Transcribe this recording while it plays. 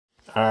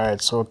All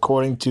right, so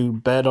according to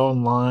Bet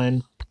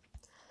Online,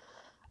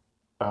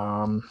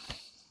 on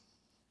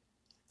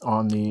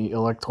the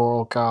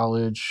Electoral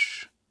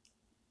College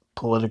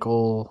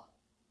political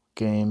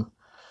game,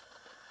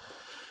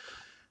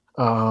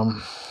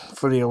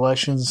 for the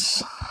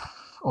elections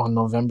on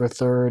November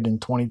 3rd in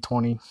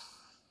 2020,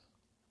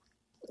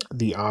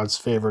 the odds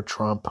favor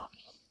Trump.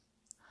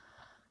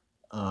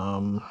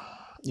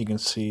 You can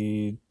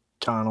see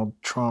Donald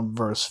Trump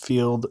versus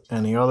Field,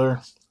 any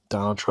other.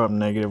 Donald Trump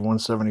negative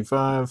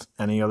 175,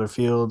 any other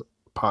field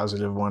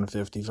positive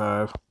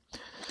 155.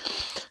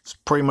 It's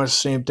pretty much the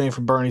same thing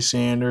for Bernie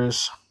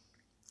Sanders.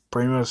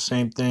 Pretty much the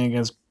same thing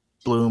against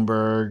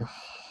Bloomberg.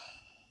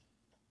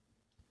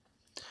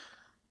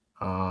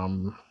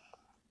 And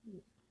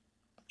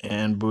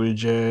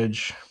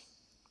Buttigieg.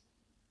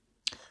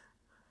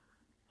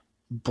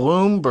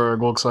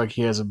 Bloomberg looks like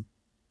he is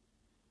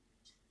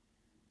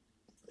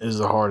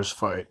the hardest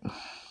fight.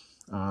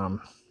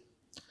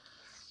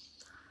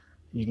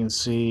 You can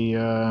see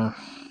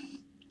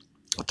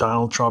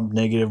Donald Trump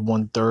negative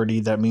 130.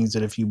 That means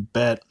that if you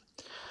bet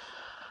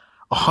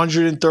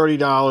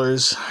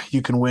 $130,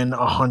 you can win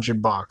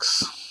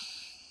 $100.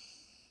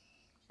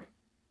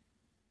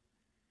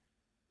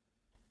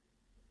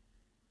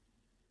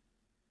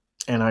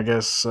 And I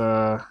guess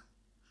I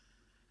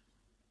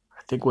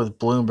think with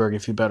Bloomberg,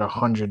 if you bet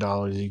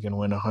 $100, you can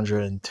win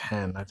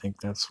 110. I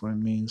think that's what it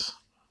means.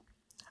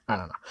 I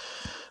don't know,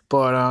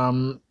 but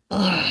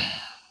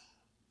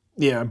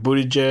yeah,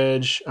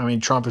 Buttigieg. I mean,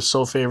 Trump is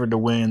so favored to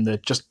win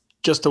that just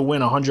to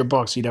win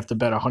 $100, you'd have to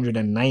bet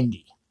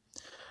 190.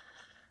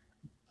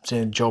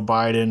 Saying Joe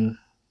Biden,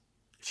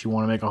 if you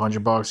want to make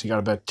 $100, you got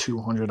to bet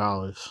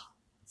 $200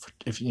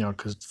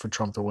 because for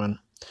Trump to win.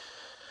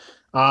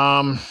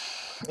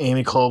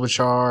 Amy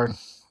Klobuchar,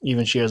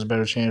 even she has a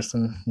better chance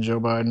than Joe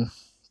Biden.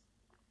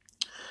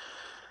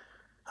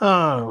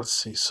 Let's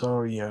see.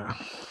 So yeah,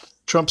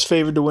 Trump's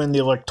favored to win the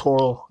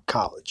Electoral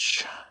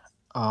College.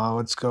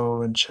 Let's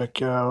go and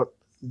check out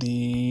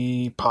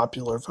the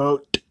popular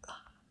vote.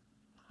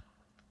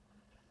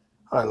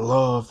 I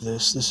love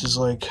this. This is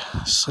like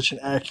such an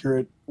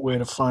accurate way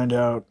to find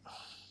out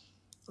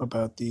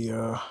about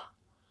the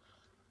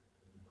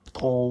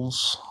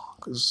polls,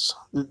 because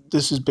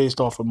this is based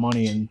off of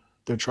money and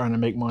they're trying to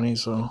make money,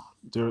 so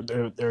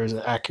they're as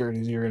accurate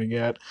as you're going to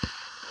get.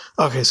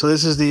 Okay, so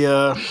this is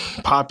the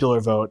popular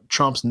vote.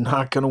 Trump's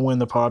not going to win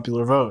the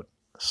popular vote.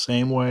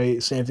 Same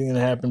thing that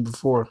happened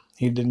before.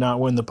 He did not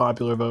win the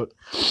popular vote.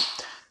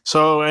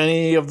 So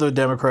any of the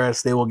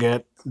Democrats, they will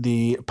get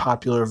the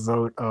popular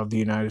vote of the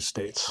United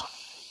States.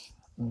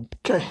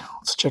 Okay,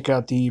 let's check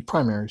out the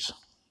primaries.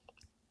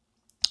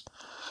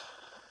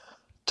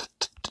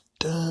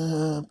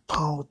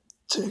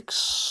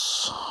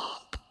 Politics.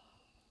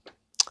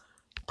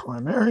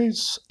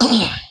 Primaries.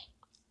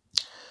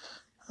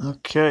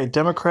 Okay,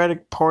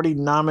 Democratic Party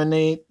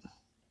nominate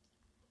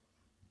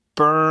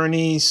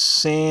Bernie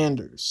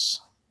Sanders.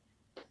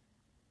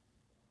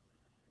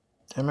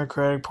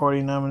 Democratic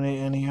Party nominate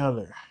any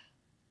other.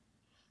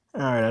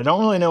 All right, I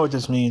don't really know what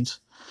this means.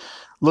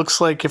 Looks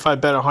like if I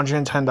bet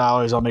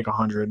 $110, I'll make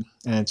 $100,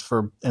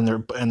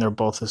 and they're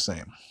both the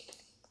same.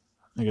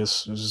 I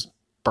guess it's just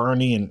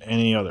Bernie and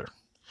any other.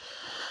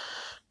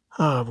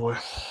 Oh boy.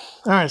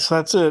 All right, so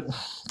that's it.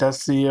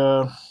 That's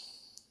the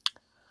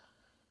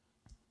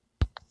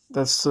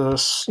that's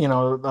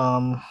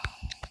the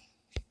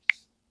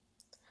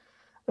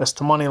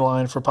money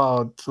line for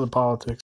the politics.